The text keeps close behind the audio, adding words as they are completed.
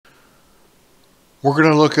We're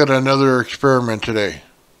going to look at another experiment today.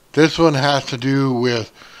 This one has to do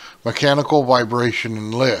with mechanical vibration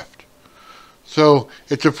and lift. So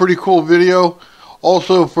it's a pretty cool video.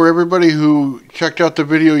 Also, for everybody who checked out the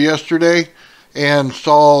video yesterday and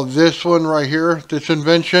saw this one right here, this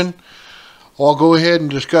invention, I'll go ahead and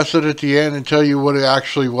discuss it at the end and tell you what it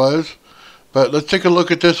actually was. But let's take a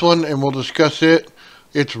look at this one and we'll discuss it.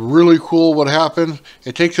 It's really cool what happens.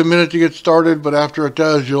 It takes a minute to get started, but after it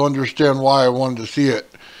does, you'll understand why I wanted to see it.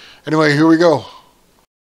 Anyway, here we go.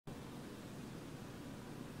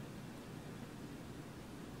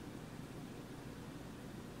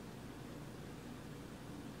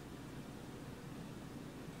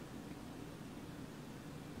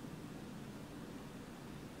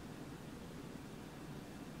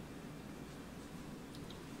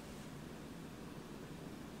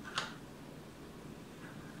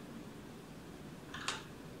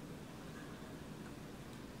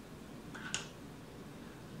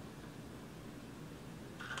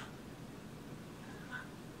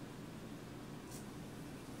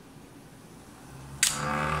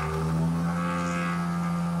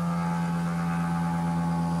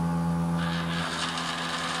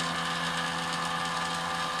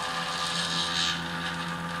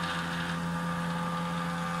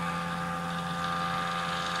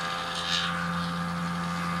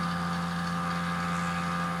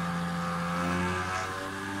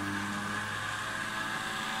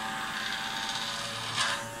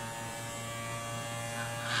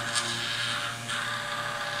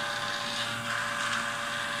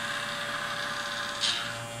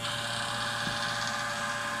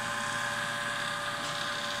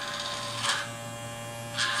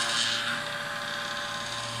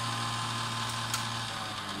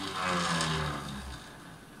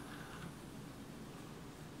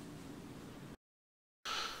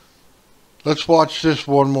 Let's watch this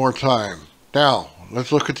one more time. Now,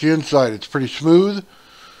 let's look at the inside. It's pretty smooth.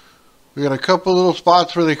 We got a couple little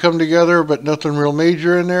spots where they come together, but nothing real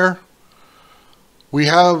major in there. We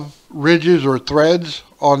have ridges or threads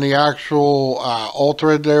on the actual all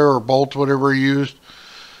thread there, or bolt, whatever you used.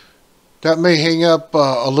 That may hang up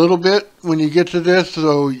a little bit when you get to this,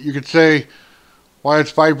 so you could say why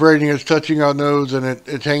it's vibrating, it's touching our nose and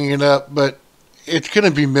it's hanging up, but it's going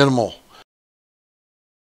to be minimal.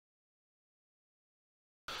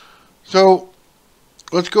 So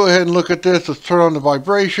let's go ahead and look at this. Let's turn on the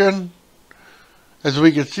vibration. As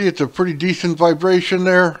we can see, it's a pretty decent vibration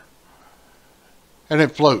there. And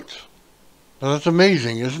it floats. Now that's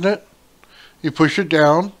amazing, isn't it? You push it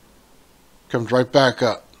down, comes right back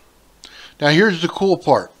up. Now here's the cool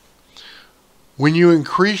part. When you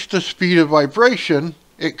increase the speed of vibration,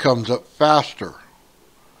 it comes up faster.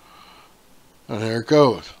 And there it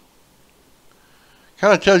goes.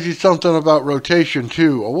 Kind of tells you something about rotation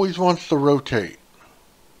too. Always wants to rotate.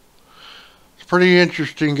 It's pretty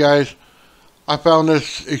interesting, guys. I found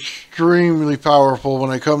this extremely powerful when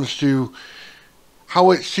it comes to how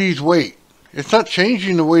it sees weight. It's not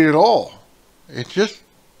changing the weight at all. It just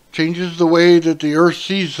changes the way that the earth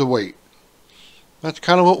sees the weight. That's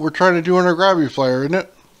kind of what we're trying to do in our gravity flyer, isn't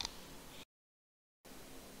it?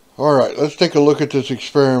 Alright, let's take a look at this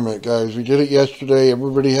experiment, guys. We did it yesterday.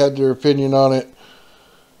 Everybody had their opinion on it.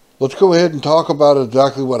 Let's go ahead and talk about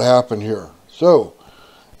exactly what happened here. So,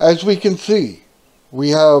 as we can see,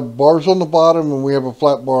 we have bars on the bottom and we have a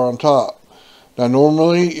flat bar on top. Now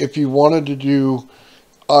normally, if you wanted to do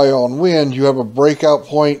ion wind, you have a breakout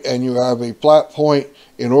point and you have a flat point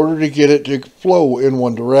in order to get it to flow in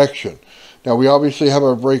one direction. Now we obviously have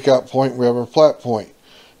a breakout point, we have a flat point.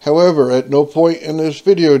 However, at no point in this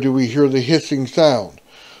video do we hear the hissing sound.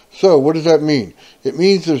 So what does that mean? It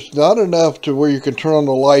means there's not enough to where you can turn on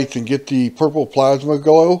the lights and get the purple plasma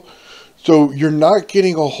glow. So you're not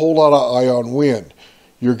getting a whole lot of ion wind.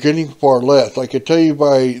 You're getting far less. I can tell you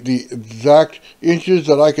by the exact inches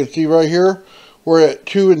that I can see right here, we're at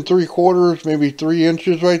 2 3/4, maybe 3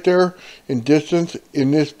 inches right there in distance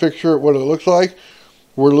in this picture, what it looks like.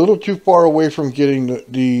 We're a little too far away from getting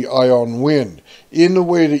the ion wind in the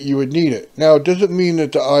way that you would need it. Now, it doesn't mean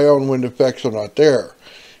that the ion wind effects are not there.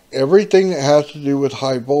 Everything that has to do with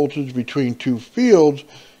high voltage between two fields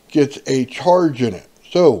gets a charge in it.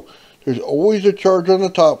 So, there's always a charge on the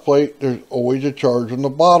top plate, there's always a charge on the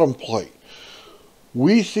bottom plate.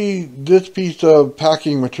 We see this piece of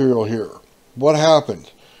packing material here. What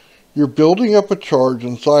happens? You're building up a charge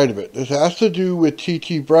inside of it. This has to do with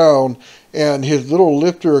T.T. Brown and his little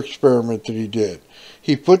lifter experiment that he did.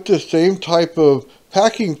 He put the same type of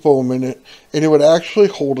packing foam in it, and it would actually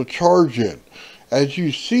hold a charge in. As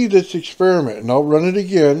you see this experiment, and I'll run it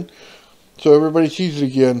again so everybody sees it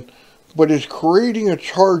again, but it's creating a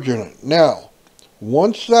charge in it. Now,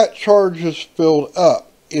 Once that charge is filled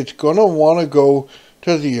up, it's going to want to go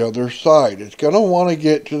to the other side. It's going to want to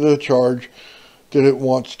get to the charge that it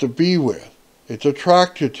wants to be with. It's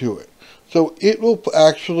attracted to it. So it will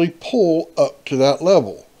actually pull up to that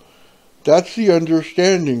level. That's the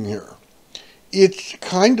understanding here. It's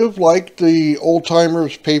kind of like the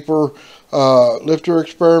old-timers paper lifter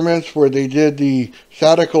experiments where they did the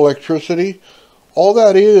static electricity. All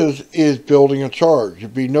that is building a charge.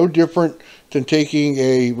 It'd be no different than taking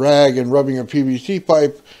a rag and rubbing a PVC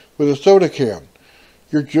pipe with a soda can.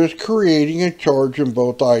 You're just creating a charge in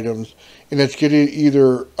both items, and it's going to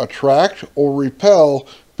either attract or repel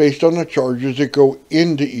based on the charges that go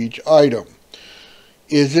into each item.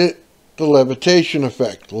 Is it the levitation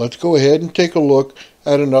effect? Let's go ahead and take a look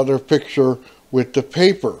at another picture with the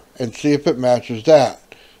paper and see if it matches that.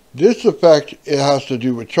 This effect, it has to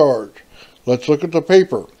do with charge. Let's look at the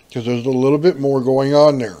paper because there's a little bit more going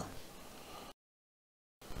on there.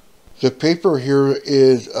 The paper here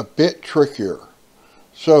is a bit trickier.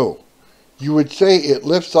 So, you would say it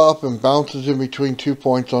lifts off and bounces in between 2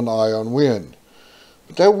 points on ion wind.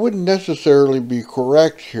 But that wouldn't necessarily be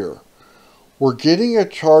correct here. We're getting a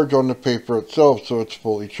charge on the paper itself, so it's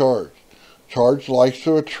fully charged. Charge likes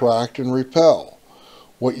to attract and repel.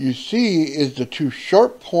 What you see is the two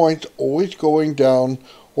sharp points always going down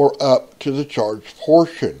or up to the charged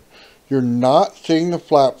portion. You're not seeing the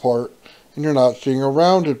flat part, and you're not seeing a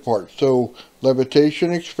rounded part. So,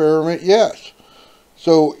 levitation experiment, yes.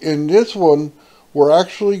 So, in this one, we're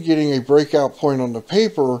actually getting a breakout point on the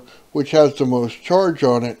paper, which has the most charge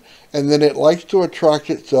on it, and then it likes to attract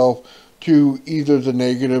itself to either the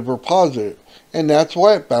negative or positive, and that's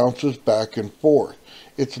why it bounces back and forth.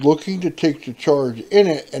 It's looking to take the charge in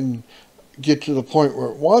it and get to the point where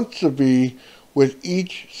it wants to be with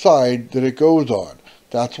each side that it goes on.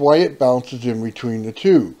 That's why it bounces in between the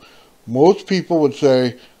two. Most people would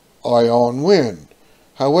say ion wind.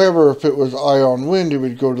 However, if it was ion wind, it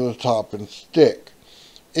would go to the top and stick.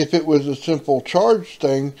 If it was a simple charge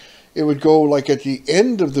thing, it would go like at the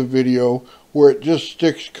end of the video where it just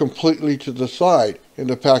sticks completely to the side in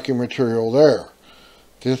the packing material there.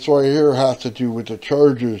 This right here has to do with the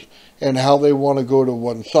charges and how they want to go to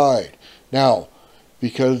one side. Now,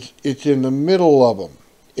 because it's in the middle of them,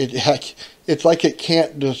 it's like it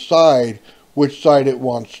can't decide which side it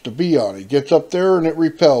wants to be on. It gets up there and it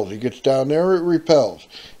repels. It gets down there, it repels.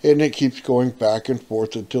 And it keeps going back and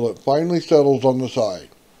forth until it finally settles on the side.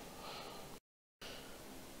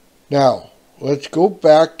 Now, let's go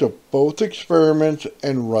back to both experiments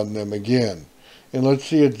and run them again. And let's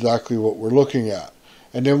see exactly what we're looking at.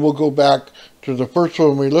 And then we'll go back to the first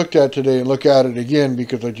one we looked at today and look at it again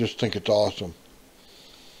because I just think it's awesome.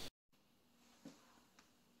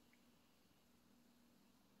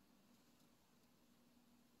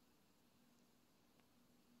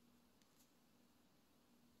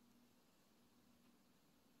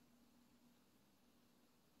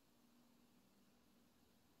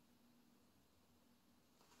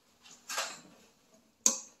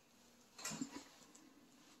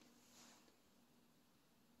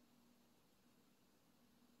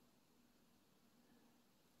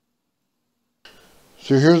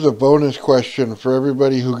 So here's a bonus question for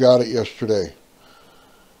everybody who got it yesterday.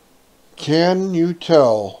 Can you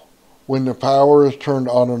tell when the power is turned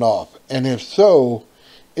on and off? And if so,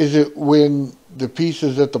 is it when the piece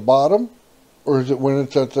is at the bottom or is it when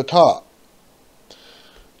it's at the top?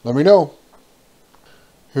 Let me know.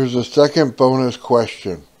 Here's a second bonus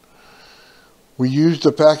question. We used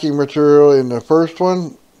the packing material in the first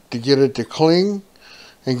one to get it to cling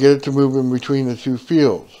and get it to move in between the two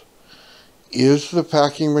fields. Is the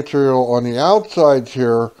packing material on the outsides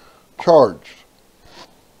here charged?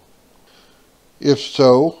 If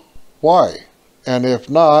so, why? And if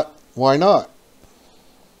not, why not?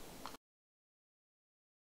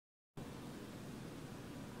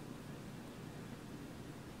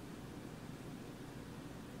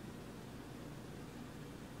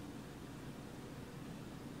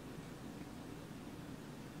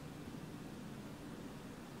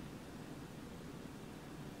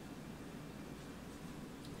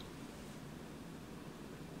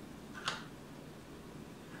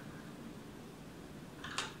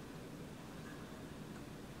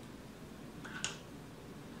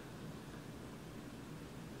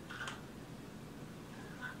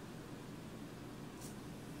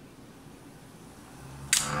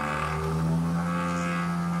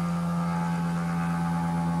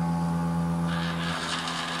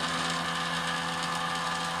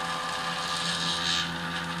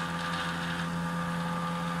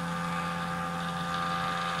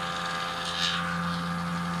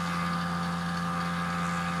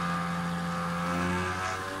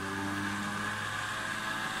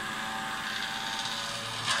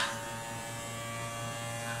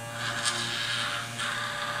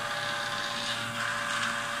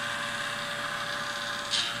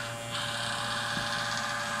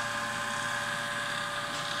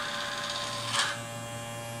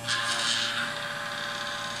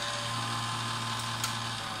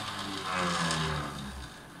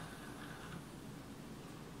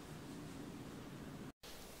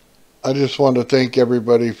 I just want to thank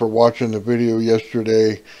everybody for watching the video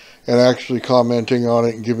yesterday and actually commenting on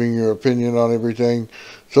it and giving your opinion on everything.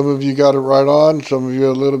 Some of you got it right on, some of you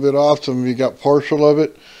a little bit off, some of you got partial of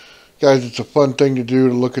it. Guys, it's a fun thing to do,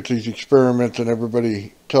 to look at these experiments and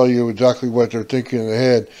everybody tell you exactly what they're thinking in the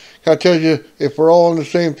head. Kind of tells you if we're all on the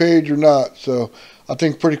same page or not. So I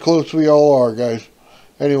think pretty close we all are, guys.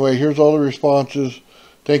 Anyway, here's all the responses.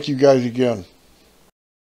 Thank you guys again.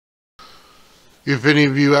 If any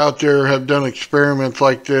of you out there have done experiments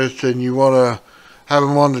like this and you want to have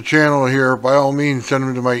them on the channel here, by all means send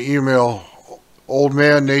them to my email,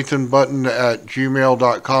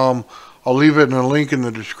 oldmannathanbunten@gmail.com. I'll leave it in a link in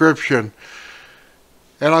the description.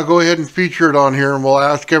 And I'll go ahead and feature it on here, and we'll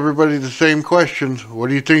ask everybody the same questions. What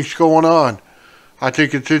do you think's going on? I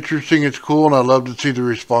think it's interesting, it's cool, and I love to see the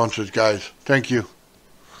responses, guys. Thank you.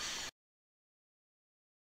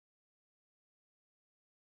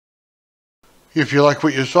 If you like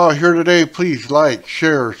what you saw here today, please like,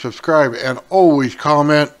 share, subscribe, and always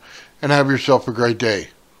comment, and have yourself a great day.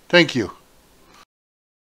 Thank you.